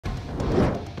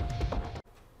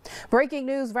Breaking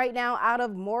news right now out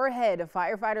of Moorhead.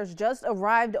 Firefighters just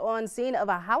arrived on scene of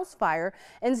a house fire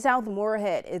in South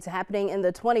Moorhead. It's happening in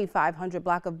the 2500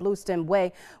 block of Bluestem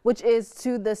Way, which is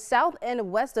to the south and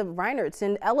west of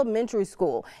Reinertson Elementary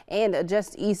School and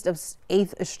just east of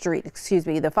 8th Street.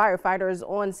 The firefighters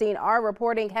on scene are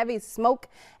reporting heavy smoke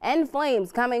and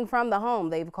flames coming from the home.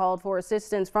 They've called for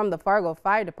assistance from the Fargo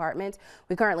Fire Department.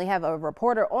 We currently have a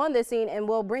reporter on the scene and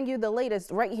we'll bring you the latest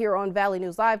right here on Valley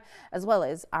News Live, as well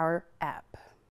as our app.